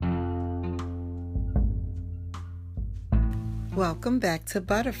Welcome back to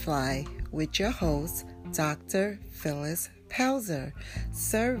Butterfly with your host, Dr. Phyllis Pelzer,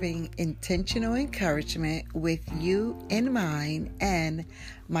 serving intentional encouragement with you in mind and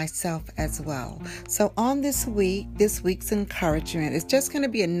myself as well. So on this week's encouragement is just going to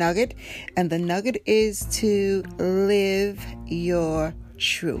be a nugget, and the nugget is to live your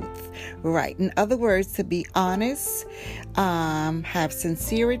truth. Right. In other words, to be honest, have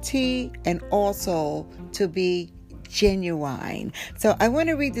sincerity, and also to be genuine. So I want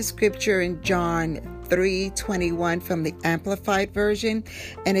to read the scripture in John 3:21 from the Amplified Version,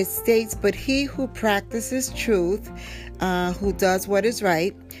 and it states, "But he who practices truth, who does what is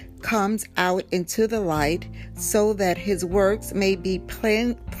right, comes out into the light, so that his works may be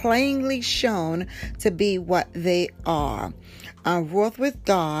plainly shown to be what they are. Wrought with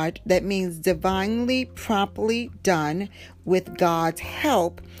God," that means divinely, properly done with God's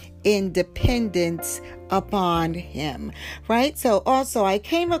help, in dependence upon him. Right? So also I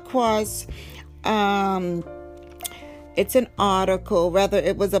came across it's an article, rather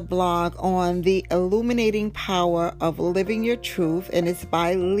it was a blog on the illuminating power of living your truth, and it's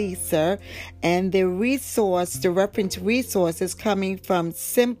by Lisa, and the reference resource is coming from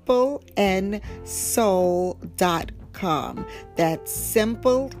simpleandsoul.com. That's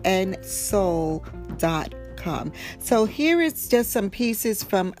simpleandsoul.com. So here is just some pieces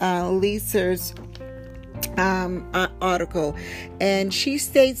from Lisa's article, and she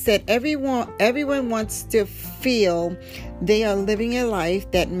states that everyone wants to feel they are living a life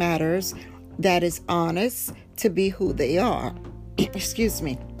that matters, that is honest, to be who they are,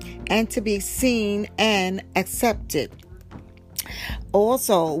 and to be seen and accepted.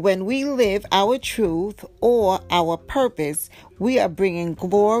 Also, when we live our truth or our purpose, we are bringing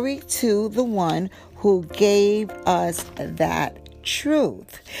glory to the one who gave us that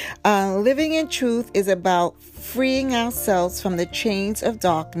truth. Living in truth is about freeing ourselves from the chains of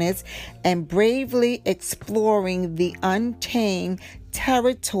darkness and bravely exploring the untamed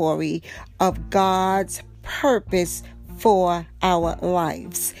territory of God's purpose for our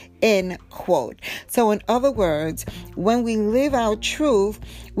lives. End quote. So in other words, when we live our truth,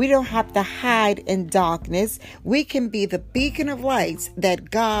 we don't have to hide in darkness. We can be the beacon of lights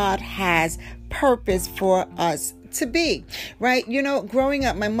that God has purpose for us to be, right? Growing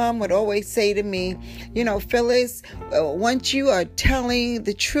up, my mom would always say to me, Phyllis, once you are telling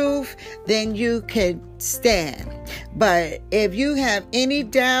the truth, then you can stand. But if you have any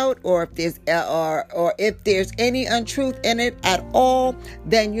doubt, or if there's any untruth in it at all,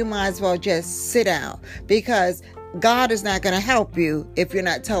 then you might as well just sit down, because God is not going to help you if you're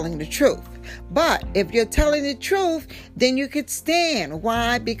not telling the truth. But if you're telling the truth, then you could stand.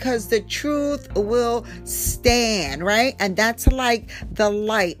 Why? Because the truth will stand, right? And that's like the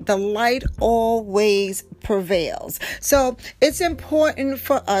light. The light always prevails. So it's important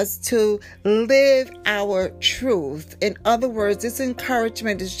for us to live our truth. In other words, this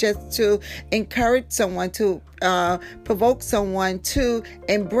encouragement is just to encourage someone, to provoke someone to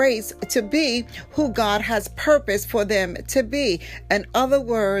embrace, to be who God has purpose for them to be. In other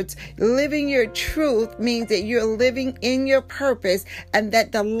words, living your truth means that you're living in your purpose, and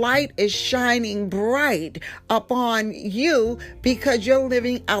that the light is shining bright upon you because you're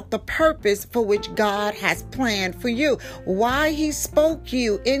living out the purpose for which God has planned for you. Why he spoke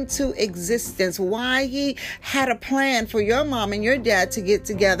you into existence, why he had a plan for your mom and your dad to get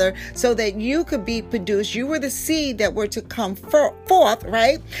together so that you could be produced. You were the seed that were to come forth,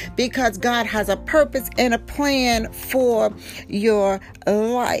 right? Because God has a purpose and a plan for your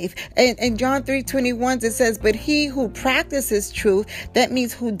life. And in John 3:21, it says, "But he who practices truth," that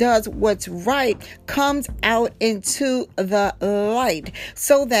means who does what's right, "comes out into the light,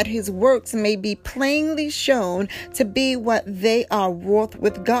 so that his works may be plainly shown to be what they are, wrought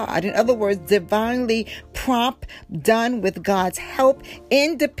with God." In other words, divinely prompt, done with God's help,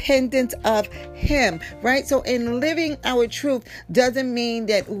 independent of him, right? So in living our truth doesn't mean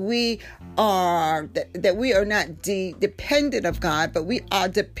that we are not dependent of God, but we are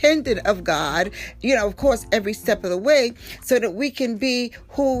dependent of God, of course, every step of the way, so that we can be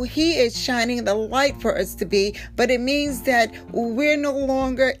who he is shining the light for us to be. But it means that we're no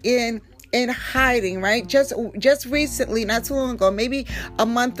longer in hiding, right? Just recently, not too long ago, maybe a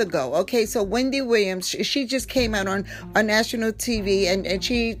month ago. Okay, so Wendy Williams, she just came out on national TV, and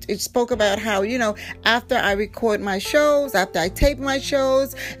she spoke about how, after I record my shows, after I tape my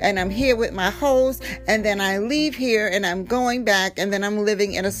shows, and I'm here with my host, and then I leave here and I'm going back, and then I'm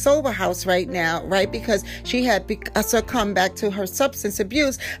living in a sober house right now, right? Because she had succumbed back to her substance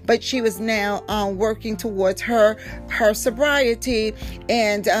abuse, but she was now working towards her sobriety,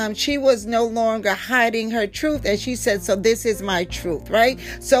 and she was was no longer hiding her truth, and she said, so this is my truth, right?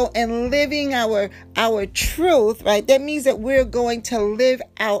 So in living our truth, right, that means that we're going to live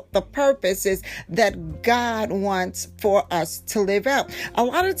out the purposes that God wants for us to live out. A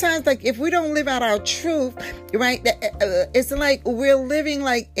lot of times, like, if we don't live out our truth, right, it's like we're living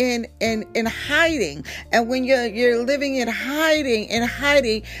like in hiding. And when you're living in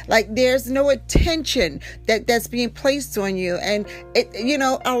hiding, like there's no attention that's being placed on you. And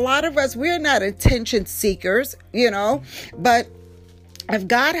a lot of us, we're not attention seekers, but if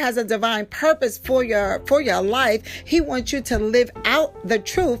God has a divine purpose for your life, He wants you to live out the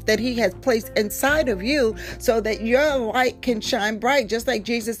truth that He has placed inside of you so that your light can shine bright. Just like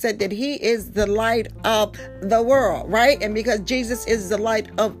Jesus said that He is the light of the world, right? And because Jesus is the light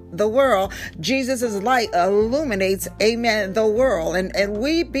of the world, Jesus' light illuminates, amen, the world. And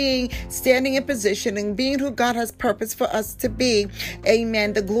we standing in position and being who God has purpose for us to be,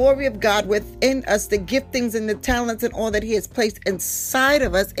 amen, the glory of God within us, the giftings and the talents and all that He has placed inside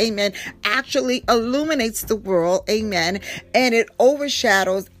of us, amen, actually illuminates the world, amen, and it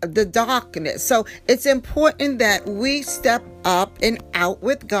overshadows the darkness. So it's important that we step up and out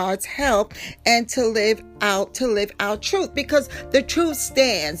with God's help and to live out truth, because the truth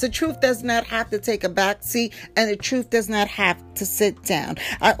stands. The truth does not have to take a back seat, and the truth does not have to sit down.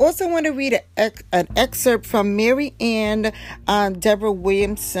 I also want to read an excerpt from Mary Ann Deborah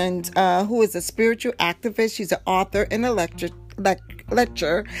Williamson, who is a spiritual activist. She's an author and a lecturer.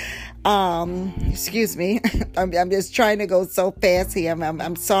 Excuse me. I'm just trying to go so fast here.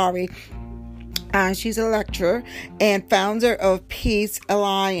 I'm sorry. She's a lecturer and founder of Peace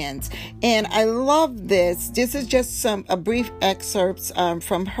Alliance. And I love this. This is just a brief excerpts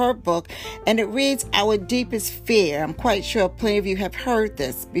from her book. And it reads, Our Deepest Fear. I'm quite sure plenty of you have heard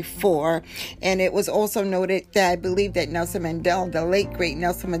this before. And it was also noted that I believe that Nelson Mandela, the late great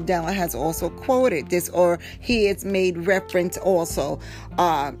Nelson Mandela, has also quoted this, or he has made reference also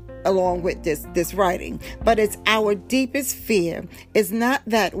along with this writing. But it's our deepest fear is not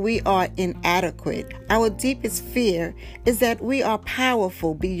that we are inadequate. Our deepest fear is that we are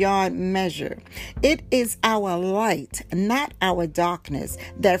powerful beyond measure. It is our light, not our darkness,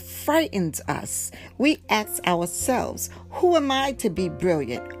 that frightens us. We ask ourselves, who am I to be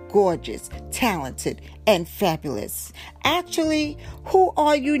brilliant, gorgeous, talented, and fabulous? Actually, who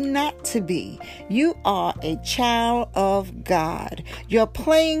are you not to be? You are a child of God. Your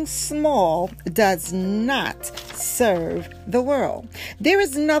playing small does not serve the world. There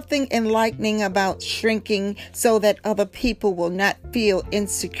is nothing enlightening about shrinking so that other people will not feel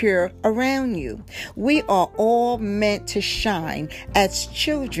insecure around you. We are all meant to shine as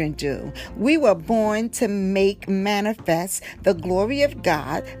children do. We were born to make manifest the glory of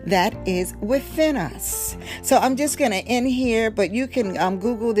God that is within us. So I'm just going to end here, but you can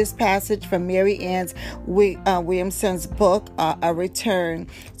Google this passage from Mary Ann Williamson's book, A Return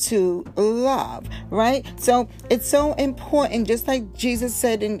to Love, right? So it's so important, just like Jesus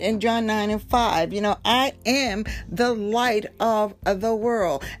said in John 9:5, I am the light of the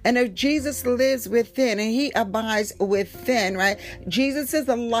world. And if Jesus lives within and He abides within, right? Jesus is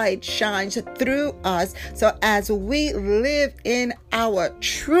the light, shines through us. So as we live in our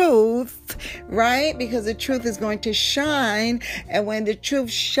truth, right? Because the truth is going to shine, and when the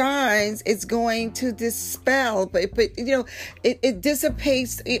truth shines, it's going to dispel. But it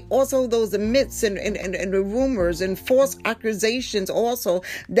dissipates also those myths and the rumors and false accusations also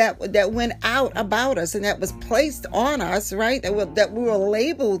that went out about us and that was placed on us, right? That we were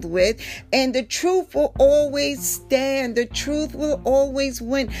labeled with. And the truth will always stand. The truth will always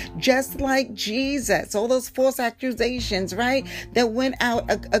win, just like Jesus. All those false accusations, right, that went out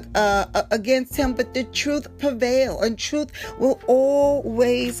against Him, but the truth prevail, and truth will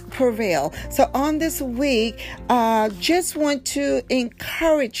always prevail. So on this week, just want to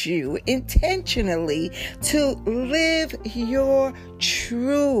encourage you intentionally to live your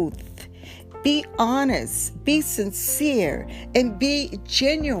truth. Be honest, be sincere, and be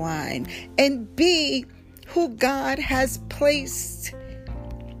genuine, and be who God has placed,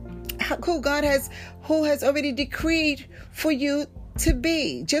 who has already decreed for you to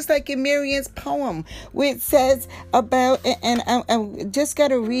be. Just like in Mary Ann's poem, where it says about, and I just got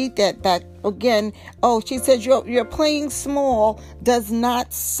to read that back again. Oh, she says your playing small does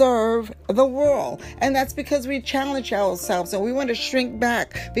not serve the world. And that's because we challenge ourselves and we want to shrink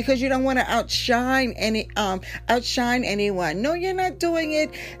back because you don't want to outshine anyone. No, you're not doing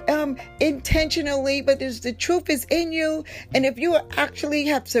it intentionally, but the truth is in you. And if you actually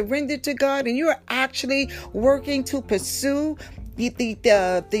have surrendered to God and you are actually working to pursue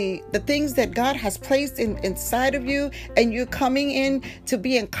the things that God has placed inside of you, and you're coming in to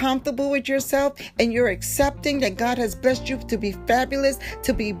being comfortable with yourself, and you're accepting that God has blessed you to be fabulous,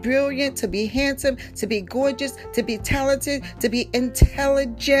 to be brilliant, to be handsome, to be gorgeous, to be talented, to be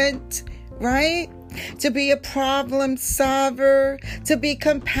intelligent, right? To be a problem solver, to be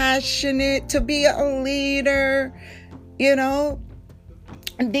compassionate, to be a leader,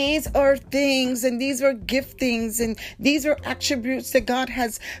 These are things, and these are giftings, and these are attributes that God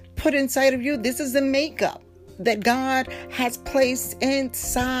has put inside of you. This is the makeup that God has placed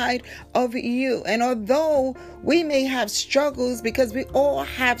inside of you. And although we may have struggles, because we all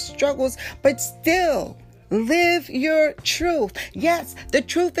have struggles, but still live your truth. Yes, the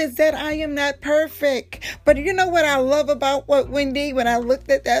truth is that I am not perfect. But you know what I love about what Wendy, when I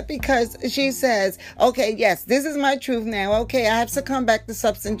looked at that, because she says, okay, yes, this is my truth now. Okay, I have succumbed back to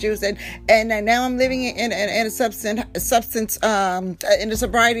substance use, and now I'm living in a substance in a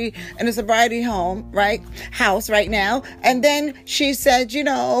sobriety home, right? House right now. And then she said,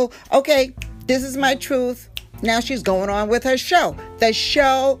 okay, this is my truth. Now she's going on with her show. The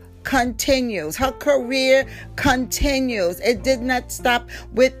show continues. Her career continues. It did not stop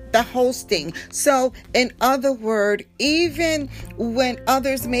with the hosting. So, in other words, even when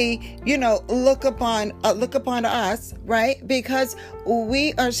others may, look upon us, right? Because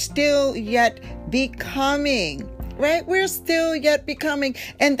we are still yet becoming. Right? We're still yet becoming,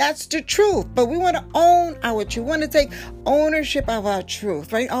 and that's the truth. But we want to own our truth. We want to take ownership of our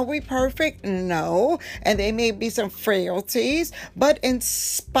truth, right? Are we perfect? No. And there may be some frailties, but in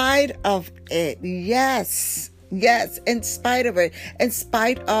spite of it, yes, in spite of it, in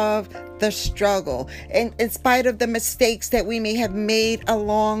spite of the struggle, and in spite of the mistakes that we may have made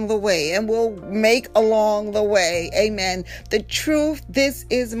along the way and will make along the way. Amen. The truth, this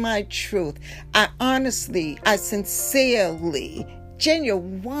is my truth. I sincerely,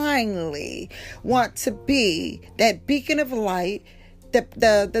 genuinely want to be that beacon of light,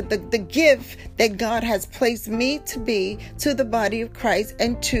 the gift that God has placed me to be to the body of Christ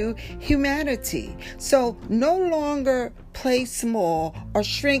and to humanity. So no longer play small or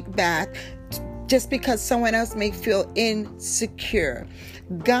shrink back just because someone else may feel insecure.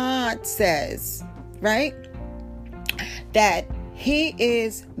 God says, right, that He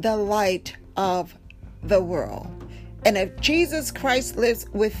is the light of the world. And if Jesus Christ lives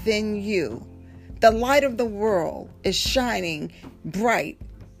within you, the light of the world is shining bright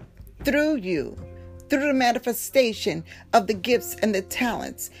through you, through the manifestation of the gifts and the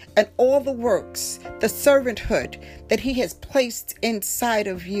talents and all the works, the servanthood that He has placed inside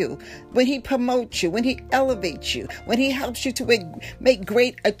of you. When He promotes you, when He elevates you, when He helps you to make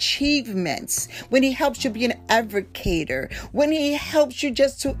great achievements, when He helps you be an advocator, when He helps you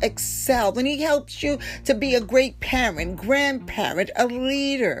just to excel, when He helps you to be a great parent, grandparent, a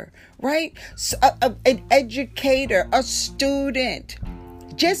leader, right? So, an educator, a student,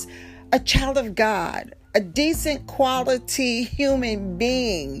 just a child of God, a decent quality human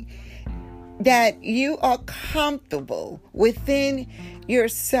being, that you are comfortable within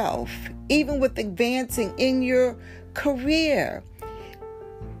yourself, even with advancing in your career.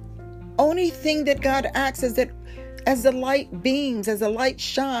 Only thing that God asks is that as the light beams, as the light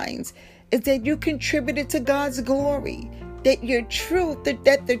shines, is that you contributed to God's glory. That your truth,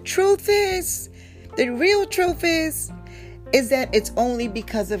 that the truth is, the real truth is that it's only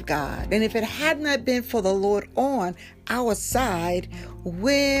because of God. And if it had not been for the Lord on our side,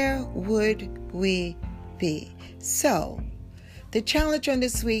 where would we be? So, the challenge on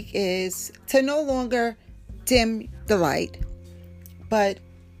this week is to no longer dim the light, but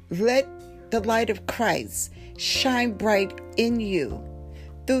let the light of Christ shine bright in you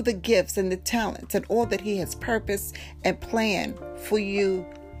through the gifts and the talents and all that He has purposed and planned for you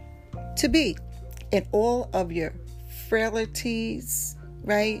to be, in all of your frailties,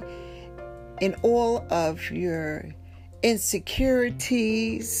 right? In all of your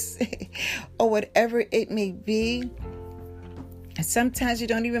insecurities or whatever it may be. And sometimes you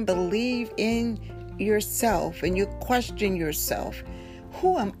don't even believe in yourself and you question yourself.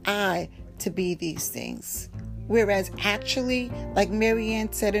 Who am I to be these things? Whereas actually, like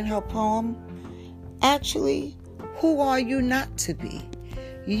Marianne said in her poem, actually, who are you not to be?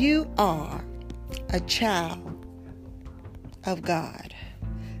 You are a child of God.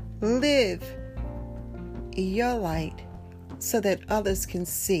 Live your light so that others can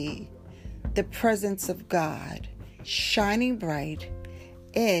see the presence of God shining bright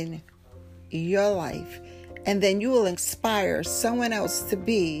in your life. And then you will inspire someone else to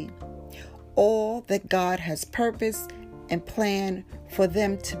be all that God has purposed and planned for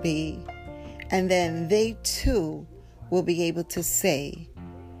them to be. And then they too will be able to say,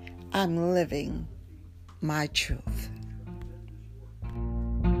 I'm living my truth.